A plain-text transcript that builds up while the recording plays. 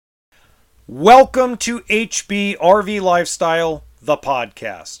Welcome to HB RV Lifestyle, the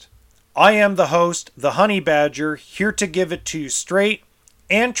podcast. I am the host, the Honey Badger, here to give it to you straight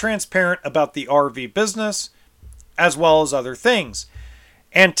and transparent about the RV business, as well as other things.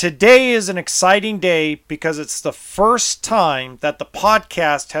 And today is an exciting day because it's the first time that the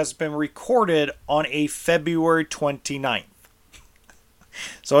podcast has been recorded on a February 29th.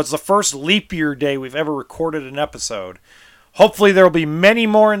 So it's the first leap year day we've ever recorded an episode. Hopefully there will be many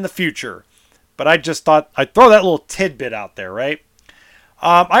more in the future. But I just thought I'd throw that little tidbit out there, right?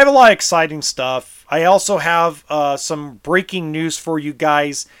 I have a lot of exciting stuff. I also have some breaking news for you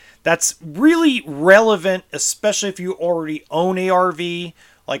guys that's really relevant, especially if you already own a RV,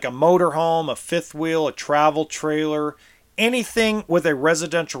 like a motorhome, a fifth wheel, a travel trailer, anything with a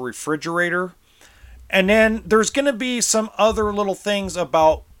residential refrigerator. And then there's going to be some other little things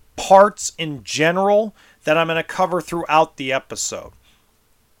about parts in general that I'm going to cover throughout the episode.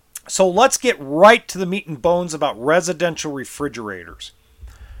 So let's get right to the meat and bones about residential refrigerators.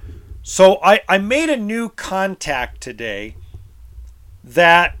 So I made a new contact today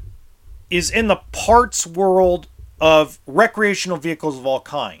that is in the parts world of recreational vehicles of all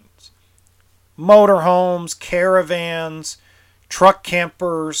kinds. Motorhomes, caravans, truck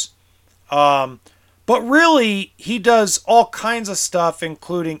campers. But really, he does all kinds of stuff,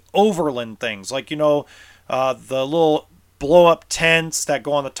 including overland things. Like, the little blow-up tents that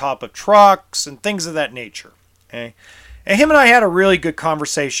go on the top of trucks and things of that nature. Okay? And him and I had a really good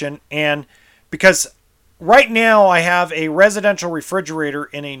conversation, and because right now I have a residential refrigerator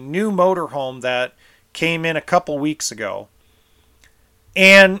in a new motorhome that came in a couple weeks ago,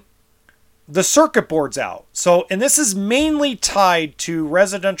 and the circuit board's out. So, and this is mainly tied to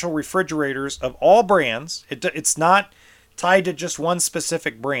residential refrigerators of all brands. It's not tied to just one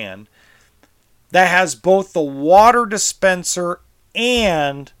specific brand. That has both the water dispenser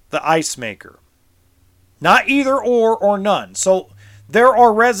and the ice maker. Not either or none. So there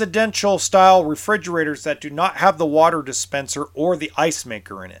are residential style refrigerators that do not have the water dispenser or the ice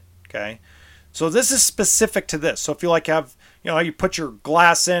maker in it. Okay. So this is specific to this. So if you you put your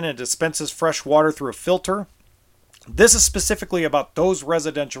glass in and it dispenses fresh water through a filter, this is specifically about those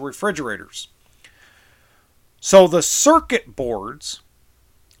residential refrigerators. So the circuit boards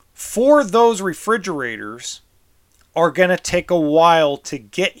for those refrigerators are going to take a while to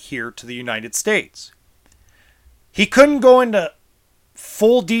get here to the United States. He couldn't go into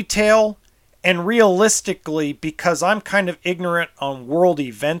full detail, and realistically, because I'm kind of ignorant on world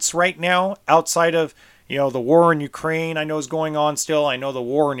events right now, outside of, the war in Ukraine I know is going on still. I know the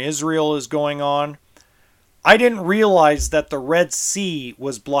war in Israel is going on. I didn't realize that the Red Sea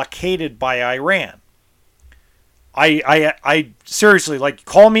was blockaded by Iran. I seriously,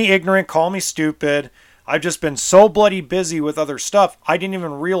 call me ignorant, call me stupid. I've just been so bloody busy with other stuff, I didn't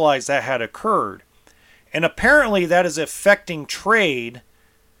even realize that had occurred. And apparently that is affecting trade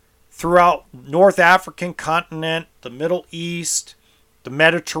throughout North African continent, the Middle East, the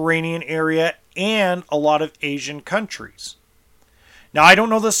Mediterranean area, and a lot of Asian countries. Now, I don't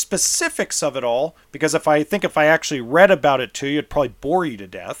know the specifics of it all, because if I actually read about it to you, it'd probably bore you to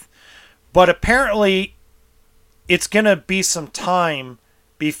death. But apparently it's going to be some time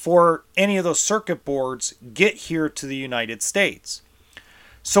before any of those circuit boards get here to the United States.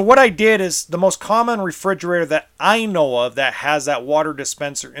 So what I did is the most common refrigerator that I know of that has that water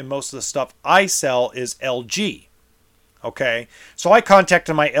dispenser in most of the stuff I sell is LG. Okay, so I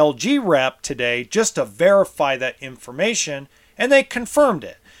contacted my LG rep today just to verify that information, and they confirmed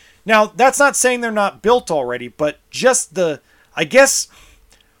it. Now, that's not saying they're not built already, but just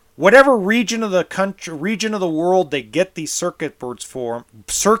whatever region of the country, region of the world they get these circuit boards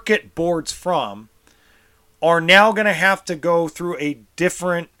from, are now going to have to go through a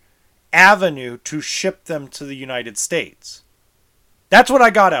different avenue to ship them to the United States. That's what I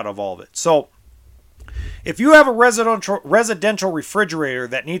got out of all of it. So, if you have a residential refrigerator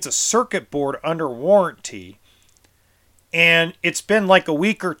that needs a circuit board under warranty, and it's been like a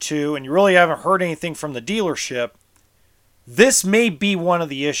week or two, and you really haven't heard anything from the dealership, this may be one of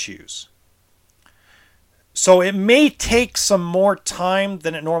the issues. So it may take some more time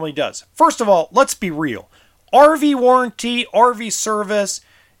than it normally does. First of all, let's be real. RV warranty, RV service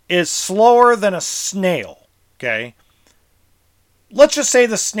is slower than a snail, okay? Let's just say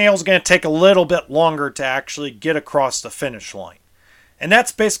the snail's going to take a little bit longer to actually get across the finish line. And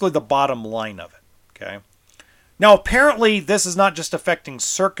that's basically the bottom line of it, okay? Now, apparently, this is not just affecting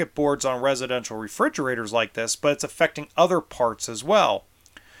circuit boards on residential refrigerators like this, but it's affecting other parts as well.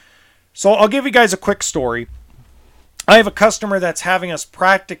 So I'll give you guys a quick story. I have a customer that's having us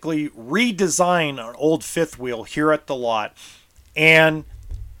practically redesign an old fifth wheel here at the lot. And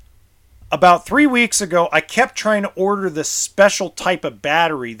about 3 weeks ago, I kept trying to order this special type of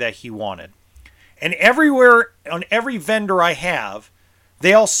battery that he wanted. And everywhere, on every vendor I have,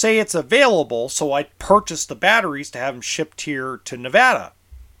 they all say it's available, so I purchased the batteries to have them shipped here to Nevada.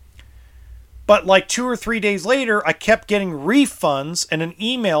 But like 2 or 3 days later, I kept getting refunds and an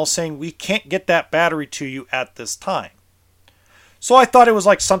email saying we can't get that battery to you at this time. So I thought it was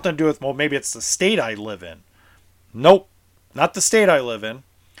like something to do with, well, maybe it's the state I live in. Nope, not the state I live in.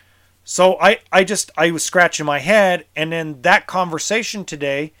 So I was scratching my head, and then that conversation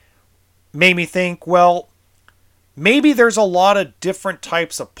today made me think, well, maybe there's a lot of different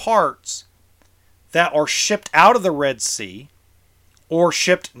types of parts that are shipped out of the Red Sea or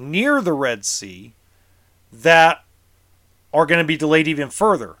shipped near the Red Sea that are going to be delayed even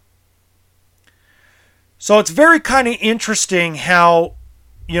further. So it's very kind of interesting how,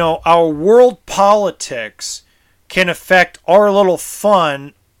 our world politics can affect our little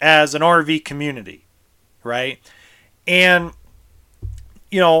fun as an RV community, right? And,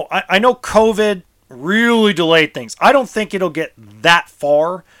 I know COVID really delayed things. I don't think it'll get that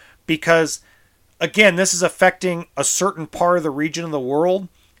far because, again, this is affecting a certain part of the region of the world,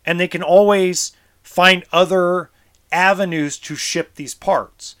 and they can always find other avenues to ship these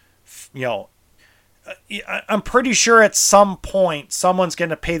parts. I'm pretty sure at some point someone's going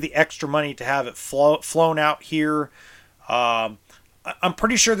to pay the extra money to have it flown out here. I'm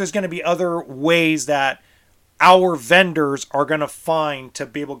pretty sure there's going to be other ways that our vendors are going to find to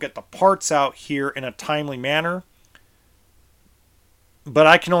be able to get the parts out here in a timely manner. But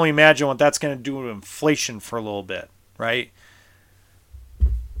I can only imagine what that's going to do to inflation for a little bit, right?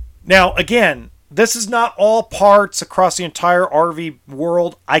 Now, again, this is not all parts across the entire RV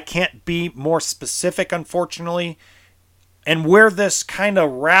world. I can't be more specific, unfortunately. And where this kind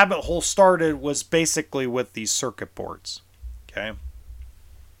of rabbit hole started was basically with these circuit boards. Okay.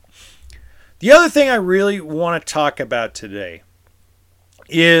 The other thing I really want to talk about today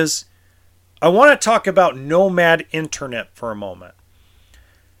is I want to talk about Nomad Internet for a moment.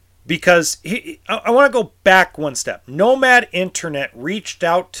 Because I want to go back one step. Nomad Internet reached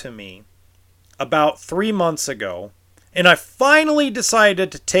out to me about 3 months ago, and I finally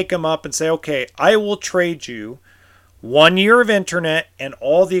decided to take them up and say, okay, I will trade you 1 year of internet and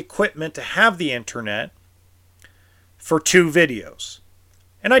all the equipment to have the internet for 2 videos.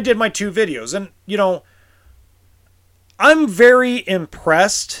 And I did my 2 videos. And, I'm very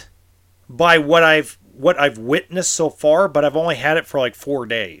impressed by what I've witnessed so far, but I've only had it for like 4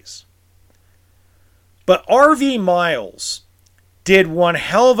 days. But RV Miles did one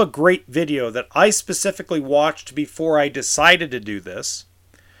hell of a great video that I specifically watched before I decided to do this.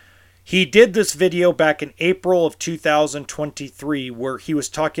 He did this video back in April of 2023 where he was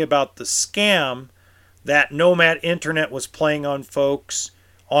talking about the scam that Nomad Internet was playing on folks,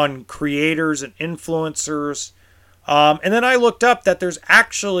 on creators and influencers. And then I looked up that there's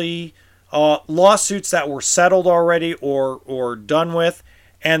actually lawsuits that were settled already or done with.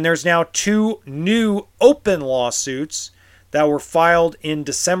 And there's now 2 new open lawsuits that were filed in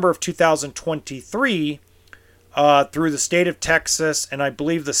December of 2023 through the state of Texas and I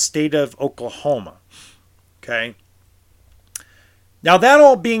believe the state of Oklahoma. Okay. Now, that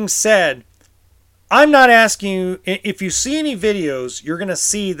all being said, I'm not asking you, if you see any videos, you're going to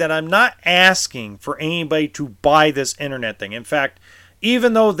see that I'm not asking for anybody to buy this internet thing. In fact,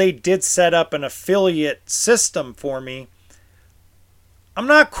 even though they did set up an affiliate system for me, I'm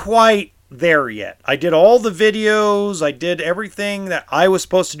not quite there yet. I did all the videos. I did everything that I was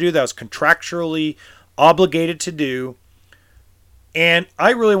supposed to do that I was contractually obligated to do. And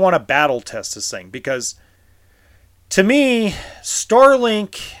I really want to battle test this thing because to me,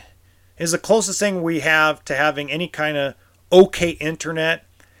 Starlink is the closest thing we have to having any kind of okay internet.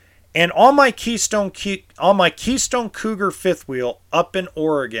 And on my Keystone Cougar fifth wheel up in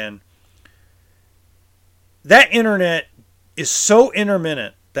Oregon, that internet is so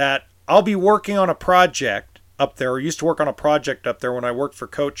intermittent that I'll be working on a project up there. I used to work on a project up there when I worked for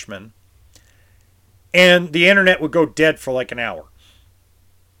Coachman. And the internet would go dead for like an hour.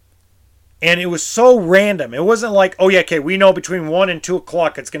 And it was so random. It wasn't like, oh yeah, okay, we know between 1 and 2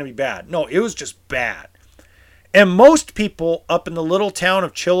 o'clock it's going to be bad. No, it was just bad. And most people up in the little town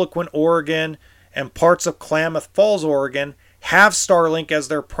of Chiloquin, Oregon, and parts of Klamath Falls, Oregon, have Starlink as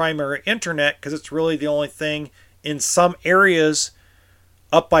their primary internet because it's really the only thing in some areas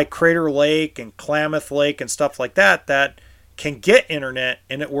up by Crater Lake and Klamath Lake and stuff like that that can get internet,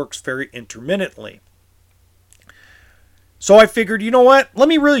 and it works very intermittently. So I figured, you know what? Let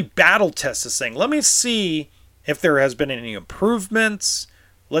me really battle test this thing. Let me see if there has been any improvements.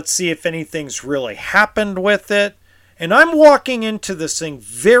 Let's see if anything's really happened with it. And I'm walking into this thing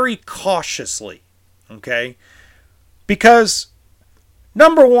very cautiously, okay? Because,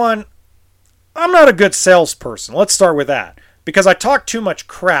 number one, I'm not a good salesperson. Let's start with that. Because I talk too much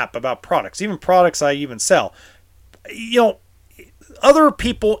crap about products, even products I even sell. You know, other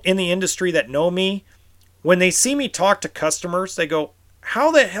people in the industry that know me, when they see me talk to customers, they go,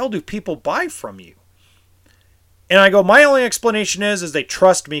 how the hell do people buy from you? And I go, my only explanation is they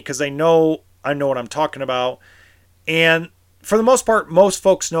trust me because they know I know what I'm talking about. And for the most part, most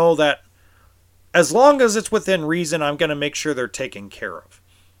folks know that as long as it's within reason, I'm going to make sure they're taken care of.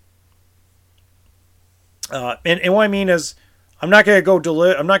 And what I mean is, I'm not going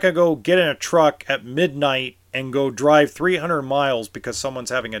to go get in a truck at midnight and go drive 300 miles because someone's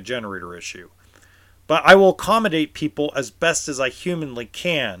having a generator issue. But I will accommodate people as best as I humanly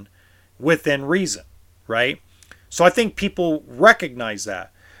can within reason, right? So I think people recognize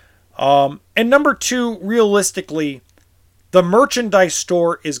that. And number two, realistically, the merchandise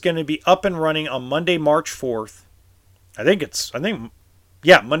store is going to be up and running on Monday, March 4th.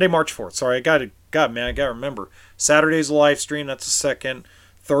 Monday, March 4th. Sorry, I got to remember. Saturday's a live stream. That's the second.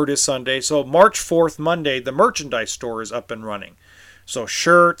 Third is Sunday. So March 4th, Monday, the merchandise store is up and running. So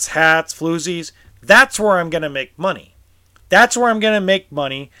shirts, hats, floozies, that's where I'm going to make money.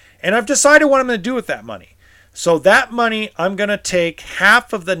 And I've decided what I'm going to do with that money. So that money, I'm going to take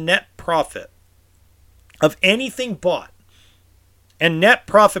half of the net profit of anything bought. And net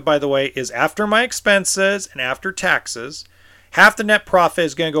profit, by the way, is after my expenses and after taxes. Half the net profit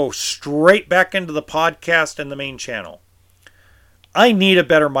is going to go straight back into the podcast and the main channel. I need a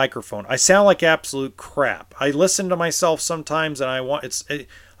better microphone. I sound like absolute crap. I listen to myself sometimes and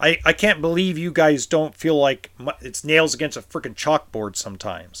I can't believe you guys don't feel like it's nails against a freaking chalkboard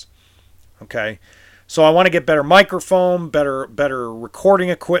sometimes. Okay? So I want to get better microphone, better recording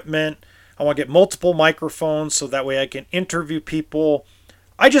equipment. I want to get multiple microphones so that way I can interview people.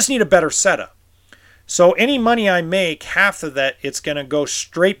 I just need a better setup. So any money I make, half of that, it's going to go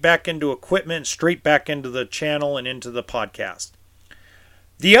straight back into equipment, straight back into the channel and into the podcast.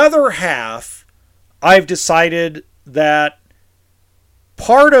 The other half, I've decided that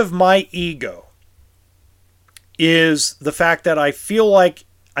part of my ego is the fact that I feel like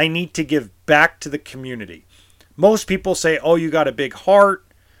I need to give back to the community. Most people say, oh, you got a big heart.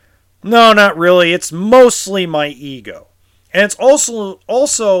 No, not really. It's mostly my ego. And it's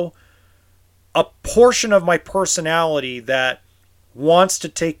also a portion of my personality that wants to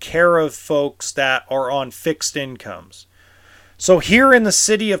take care of folks that are on fixed incomes. So here in the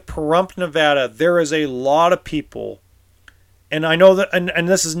city of Pahrump, Nevada, there is a lot of people, and I know that, and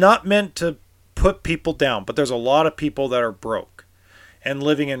this is not meant to put people down, but there's a lot of people that are broke and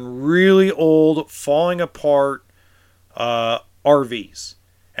living in really old, falling apart RVs.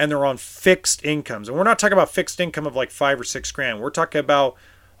 And they're on fixed incomes. And we're not talking about fixed income of like $5 or $6 grand. We're talking about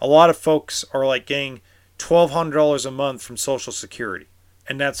a lot of folks are like getting $1,200 a month from Social Security.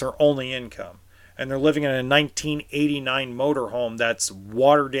 And that's their only income. And they're living in a 1989 motorhome that's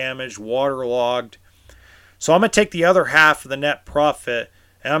water damaged, waterlogged. So I'm going to take the other half of the net profit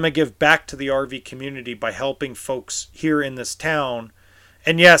and I'm going to give back to the RV community by helping folks here in this town.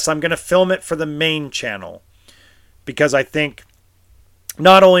 And yes, I'm going to film it for the main channel because I think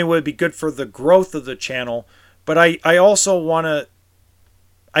not only would it be good for the growth of the channel, but I also want to,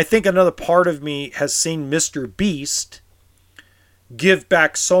 I think another part of me has seen Mr. Beast give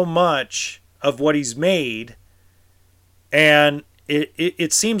back so much of what he's made, and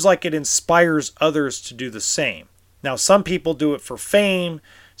it seems like it inspires others to do the same. Now, some people do it for fame,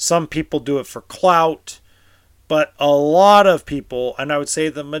 some people do it for clout, but a lot of people, and I would say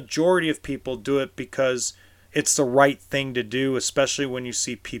the majority of people, do it because it's the right thing to do, especially when you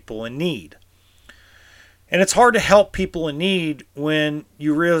see people in need. And it's hard to help people in need when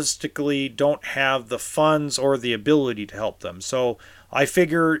you realistically don't have the funds or the ability to help them. So I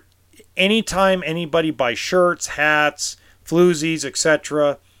figure anytime anybody buys shirts, hats, floozies,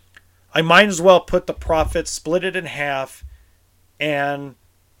 etc., I might as well put the profit, split it in half, and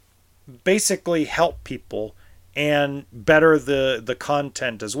basically help people and better the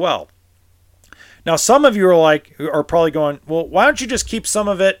content as well. Now, some of you are probably going, well, why don't you just keep some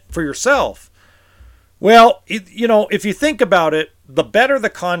of it for yourself? Well, if you think about it, the better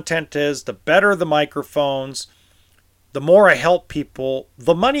the content is, the better the microphones, the more I help people,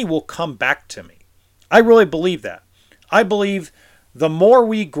 the money will come back to me. I really believe that. I believe the more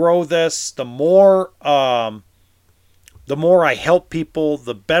we grow this, the more I help people,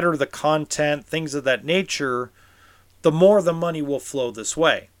 the better the content, things of that nature, the more the money will flow this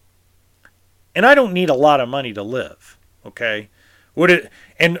way. And I don't need a lot of money to live, okay?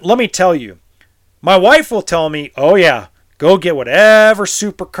 And let me tell you, My wife will tell me, oh yeah, go get whatever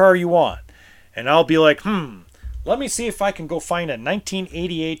supercar you want. And I'll be like, let me see if I can go find a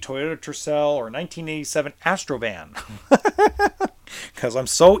 1988 Toyota Tercel or 1987 Astrovan. Because I'm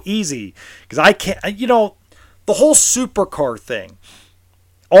so easy. Because I can't, the whole supercar thing,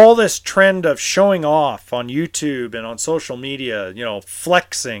 all this trend of showing off on YouTube and on social media,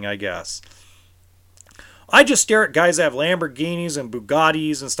 flexing, I guess. I just stare at guys that have Lamborghinis and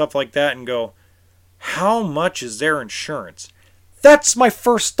Bugattis and stuff like that and go, how much is their insurance? That's my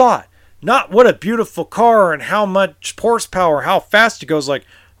first thought. Not what a beautiful car and how much horsepower, how fast it goes. Like,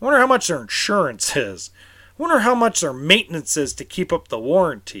 I wonder how much their insurance is. I wonder how much their maintenance is to keep up the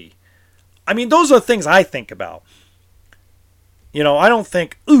warranty. I mean, those are the things I think about. I don't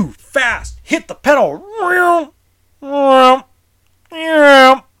think, ooh, fast, hit the pedal. No,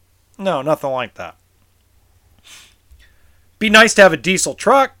 nothing like that. Be nice to have a diesel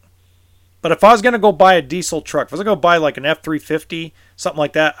truck. But if I was going to go buy a diesel truck, if I was going to go buy like an F350, something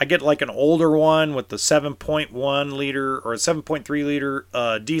like that, I get like an older one with the 7.1 liter or a 7.3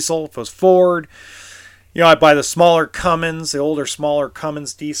 liter diesel. If it was Ford, I buy the smaller Cummins, the older, smaller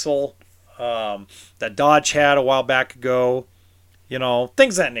Cummins diesel that Dodge had a while back ago.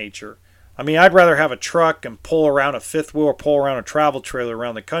 Things of that nature. I mean, I'd rather have a truck and pull around a fifth wheel or pull around a travel trailer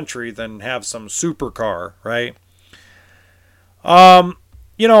around the country than have some supercar, right? And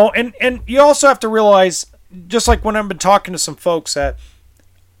you also have to realize, just like when I've been talking to some folks that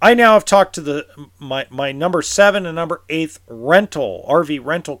I now have talked to my number 7 and number 8 RV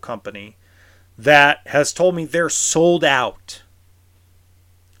rental company that has told me they're sold out.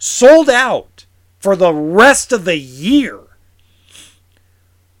 Sold out for the rest of the year.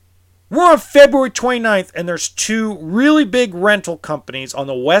 We're on February 29th and there's 2 really big rental companies on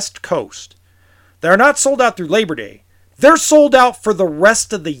the West Coast that are not sold out through Labor Day. They're sold out for the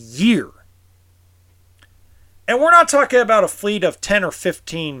rest of the year. And we're not talking about a fleet of 10 or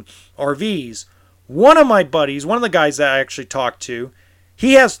 15 RVs. One of my buddies, one of the guys that I actually talked to,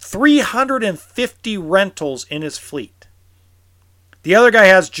 he has 350 rentals in his fleet. The other guy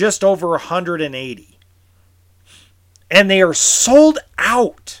has just over 180. And they are sold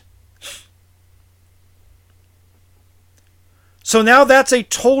out. So now that's a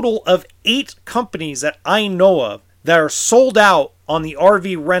total of 8 companies that I know of that are sold out on the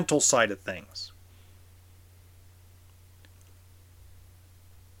RV rental side of things.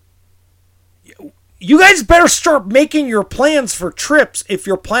 You guys better start making your plans for trips if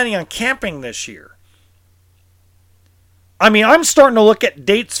you're planning on camping this year. I mean, I'm starting to look at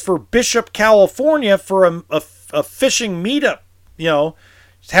dates for Bishop, California for a fishing meetup.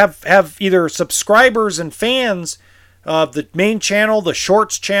 Have either subscribers and fans of the main channel, the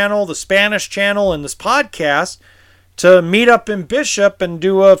Shorts channel, the Spanish channel, and this podcast to meet up in Bishop and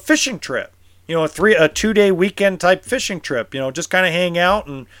do a fishing trip. A 2-day weekend type fishing trip. Just kind of hang out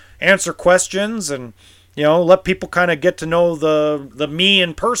and answer questions and, let people kind of get to know the me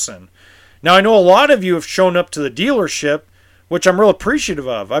in person. Now, I know a lot of you have shown up to the dealership, which I'm real appreciative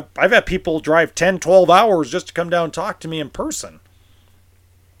of. I've had people drive 10, 12 hours just to come down and talk to me in person,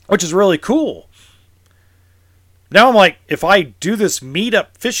 which is really cool. Now I'm like, if I do this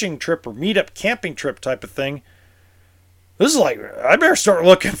meetup fishing trip or meetup camping trip type of thing, this is like, I better start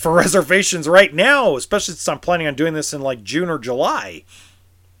looking for reservations right now, especially since I'm planning on doing this in like June or July.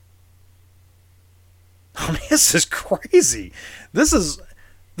 I mean, this is crazy. This is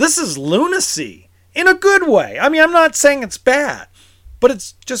lunacy in a good way. I mean, I'm not saying it's bad, but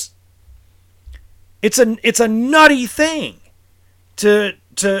it's just, it's a nutty thing to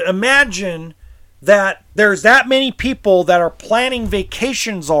imagine that there's that many people that are planning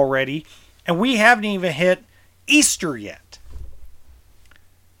vacations already, and we haven't even hit Easter yet.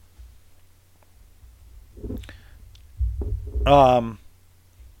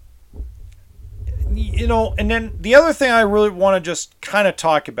 And then the other thing I really want to just kind of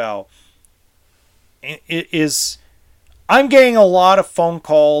talk about is I'm getting a lot of phone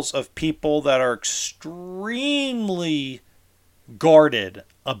calls of people that are extremely guarded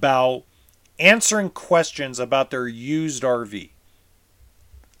about answering questions about their used RV.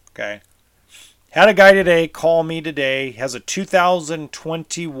 Okay. Had a guy today call me today, has a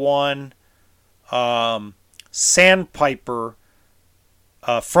 2021 Sandpiper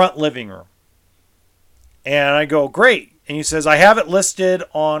front living room. And I go, great. And he says, I have it listed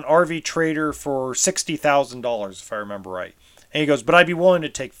on RV Trader for $60,000, if I remember right. And he goes, but I'd be willing to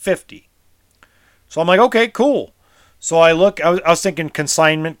take 50. So I'm like, okay, cool. So I was thinking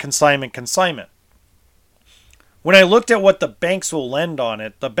consignment. When I looked at what the banks will lend on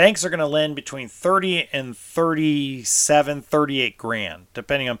it, the banks are going to lend between 30 and 37, 38 grand,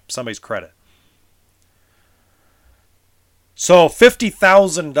 depending on somebody's credit. So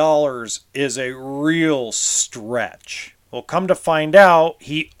 $50,000 is a real stretch. Well, come to find out,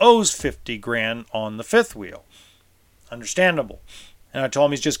 he owes 50 grand on the fifth wheel. Understandable. And I told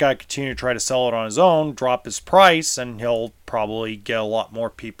him he's just got to continue to try to sell it on his own, drop his price, and he'll probably get a lot more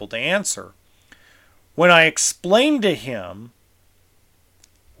people to answer. When I explained to him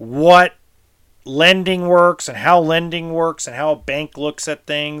what lending works and how lending works and how a bank looks at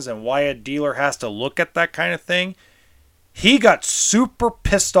things and why a dealer has to look at that kind of thing, he got super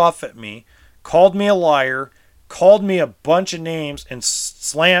pissed off at me, called me a liar, called me a bunch of names, and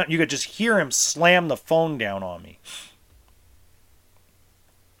you could just hear him slam the phone down on me.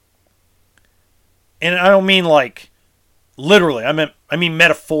 And I don't mean like literally, I mean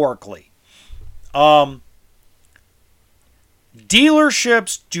metaphorically. Dealerships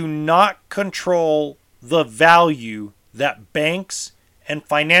do not control the value that banks and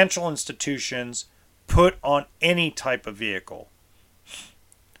financial institutions put on any type of vehicle.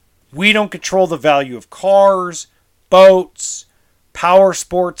 We don't control the value of cars, boats, power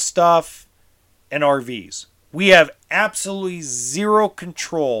sports stuff, and RVs. We have absolutely zero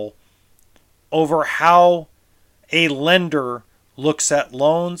control over how a lender looks at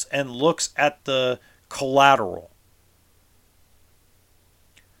loans and looks at the collateral.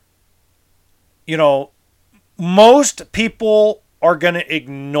 You know, most people are going to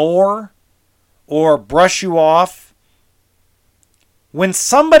ignore or brush you off. When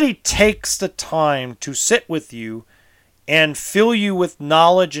somebody takes the time to sit with you and fill you with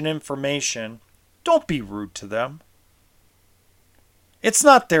knowledge and information, don't be rude to them. It's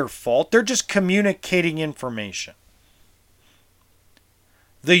not their fault. They're just communicating information.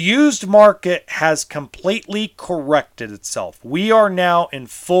 The used market has completely corrected itself. We are now in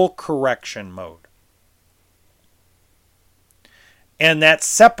full correction mode. And that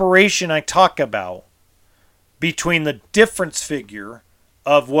separation I talk about between the difference figure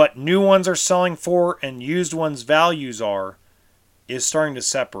of what new ones are selling for and used ones' values are is starting to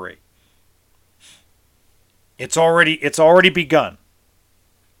separate. It's already begun.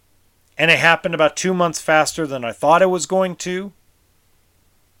 And it happened about 2 months faster than I thought it was going to.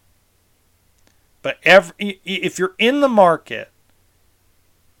 But if you're in the market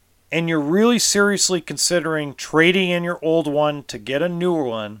and you're really seriously considering trading in your old one to get a newer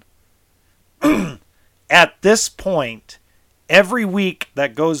one, at this point, every week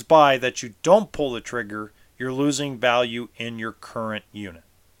that goes by that you don't pull the trigger, you're losing value in your current unit.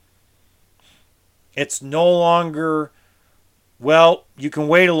 It's no longer, well, you can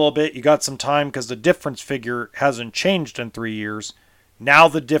wait a little bit, you got some time because the difference figure hasn't changed in 3 years. Now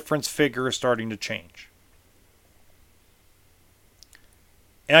the difference figure is starting to change.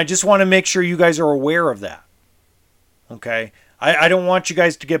 And I just want to make sure you guys are aware of that. Okay? I don't want you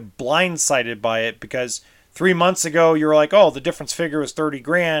guys to get blindsided by it because 3 months ago you were like, oh, the difference figure was 30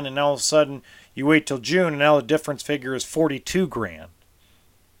 grand, and now all of a sudden you wait till June and now the difference figure is 42 grand.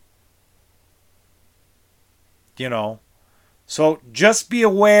 You know? So just be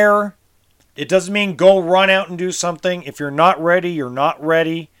aware. It doesn't mean go run out and do something. If you're not ready, you're not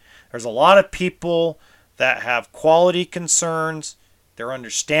ready. There's a lot of people that have quality concerns. They're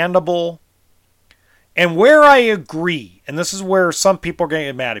understandable. And where I agree, and this is where some people are going to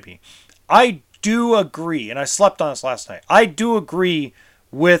get mad at me, I do agree, and I slept on this last night, I do agree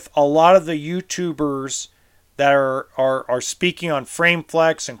with a lot of the YouTubers that are speaking on frame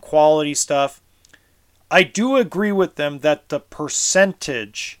flex and quality stuff. I do agree with them that the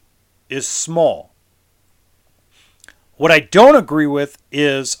percentage is small. What I don't agree with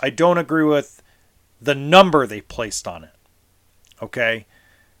is I don't agree with the number they placed on it. Okay?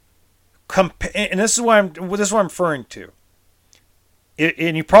 And this is what I'm referring to.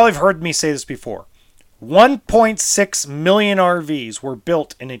 And you probably have heard me say this before. 1.6 million RVs were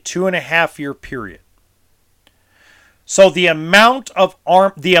built in a 2.5 year period. So the amount of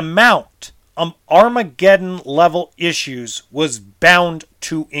Armageddon level issues was bound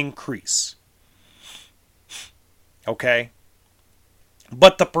to increase. Okay?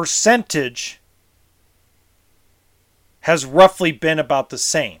 But the percentage has roughly been about the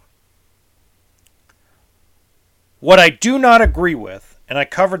same. What I do not agree with, and I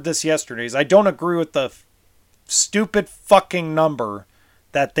covered this yesterday, is I don't agree with the stupid fucking number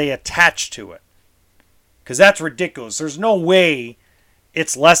that they attach to it. Because that's ridiculous. There's no way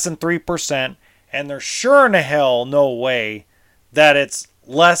it's less than 3%, and there's sure in the hell no way that it's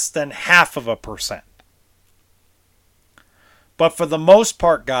less than 0.5%. But for the most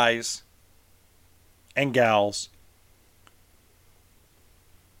part, guys and gals,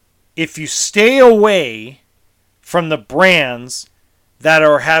 if you stay away from the brands that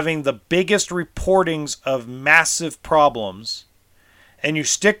are having the biggest reportings of massive problems, and you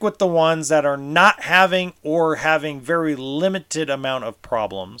stick with the ones that are not having or having very limited amount of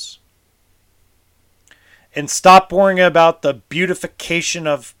problems, and stop worrying about the beautification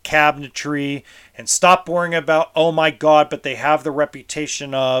of cabinetry, and stop worrying about, oh my God, but they have the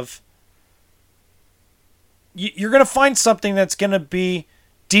reputation of, you're going to find something that's going to be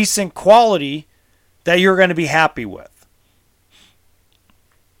decent quality that you're going to be happy with.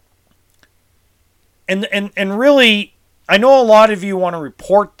 And really, I know a lot of you want to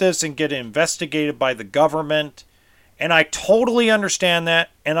report this and get it investigated by the government, and I totally understand that.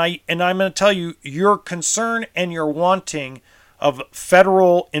 And I'm going to tell you, your concern and your wanting of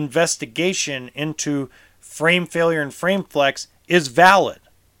federal investigation into frame failure and frame flex is valid.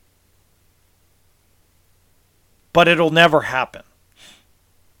 But it'll never happen.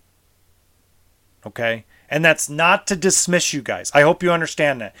 Okay? And that's not to dismiss you guys. I hope you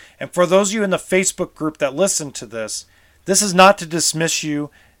understand that. And for those of you in the Facebook group that listen to this, this is not to dismiss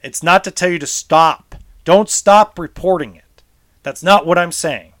you. It's not to tell you to stop. Don't stop reporting it. That's not what I'm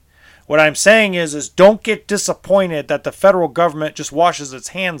saying. What I'm saying is don't get disappointed that the federal government just washes its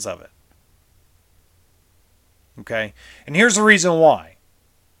hands of it. Okay? And here's the reason why.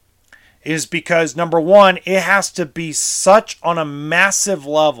 Is because, number one, it has to be such on a massive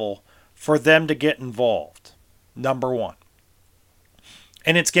level for them to get involved. Number one.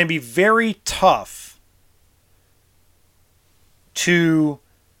 And it's going to be very tough to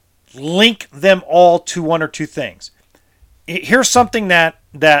link them all to one or two things. Here's something that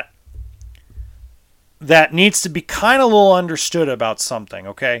needs to be kind of a little understood about something,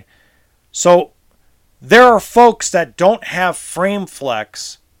 okay? So there are folks that don't have frame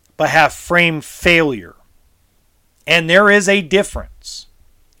flex but have frame failure. And there is a difference.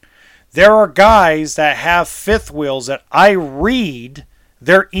 There are guys that have fifth wheels that I read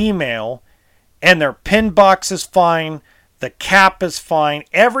their email and their pin box is fine, the cap is fine,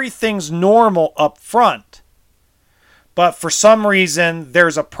 everything's normal up front. But for some reason,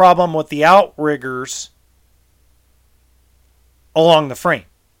 there's a problem with the outriggers along the frame.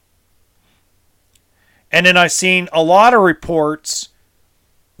 And then I've seen a lot of reports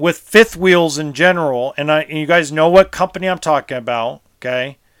with fifth wheels in general, and you guys know what company I'm talking about,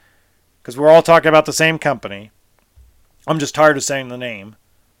 okay? Because we're all talking about the same company. I'm just tired of saying the name.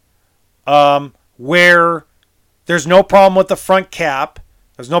 Where there's no problem with the front cap,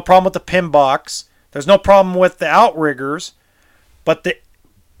 there's no problem with the pin box, there's no problem with the outriggers, but the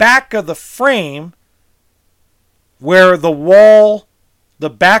back of the frame, where the wall,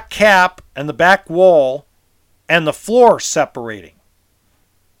 the back cap, and the back wall, and the floor are separating,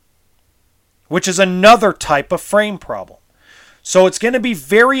 which is another type of frame problem. So it's going to be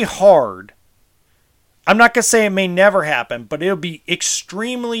very hard. I'm not going to say it may never happen, but it'll be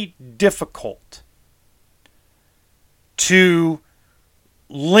extremely difficult to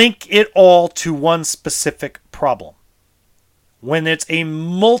link it all to one specific problem when it's a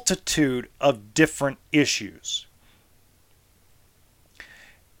multitude of different issues.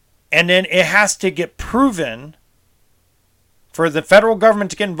 And then it has to get proven. For the federal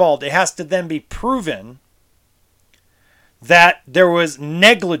government to get involved, it has to then be proven that there was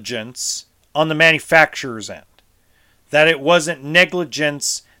negligence on the manufacturer's end. That it wasn't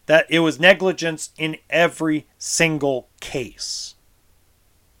negligence, that it was negligence in every single case.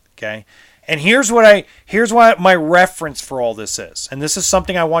 Okay? And here's what my reference for all this is. And this is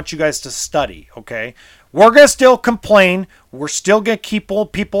something I want you guys to study, okay? We're going to still complain. We're still going to keep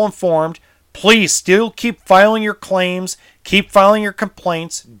people informed. Please still keep filing your claims. Keep filing your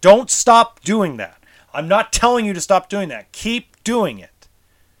complaints. Don't stop doing that. I'm not telling you to stop doing that. Keep doing it.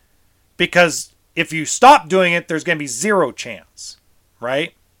 Because if you stop doing it, there's going to be zero chance.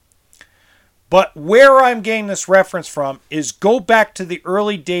 Right? But where I'm getting this reference from is go back to the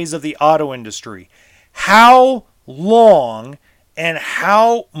early days of the auto industry. How long and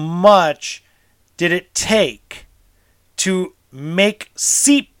how much did it take to make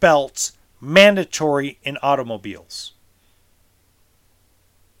seat belts mandatory in automobiles?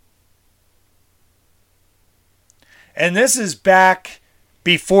 And this is back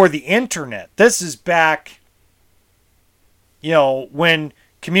before the internet. This is back, when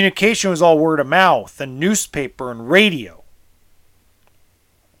communication was all word of mouth and newspaper and radio.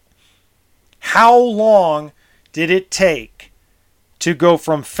 How long did it take to go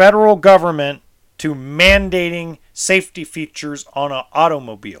from federal government to mandating safety features on an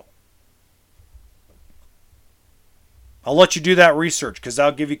automobile? I'll let you do that research because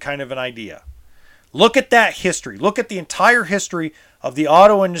that'll give you kind of an idea. Look at that history. Look at the entire history of the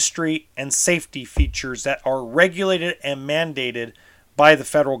auto industry and safety features that are regulated and mandated by the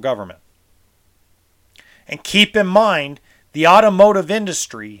federal government. And keep in mind, the automotive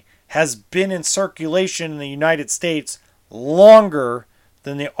industry has been in circulation in the United States longer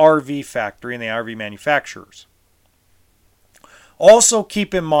than the RV factory and the RV manufacturers. Also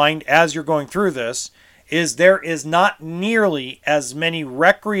keep in mind, as you're going through this, is there is not nearly as many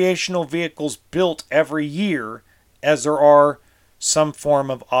recreational vehicles built every year as there are some form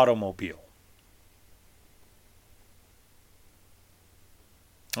of automobile.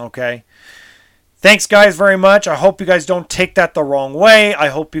 Okay. Thanks, guys, very much. I hope you guys don't take that the wrong way. I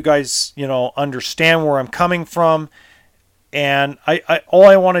hope you guys, understand where I'm coming from. And all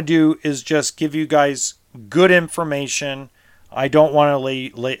I want to do is just give you guys good information. I don't want to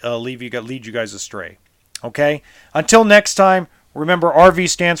lead you guys astray. Okay? Until next time, remember RV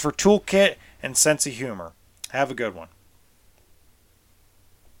stands for toolkit and sense of humor. Have a good one.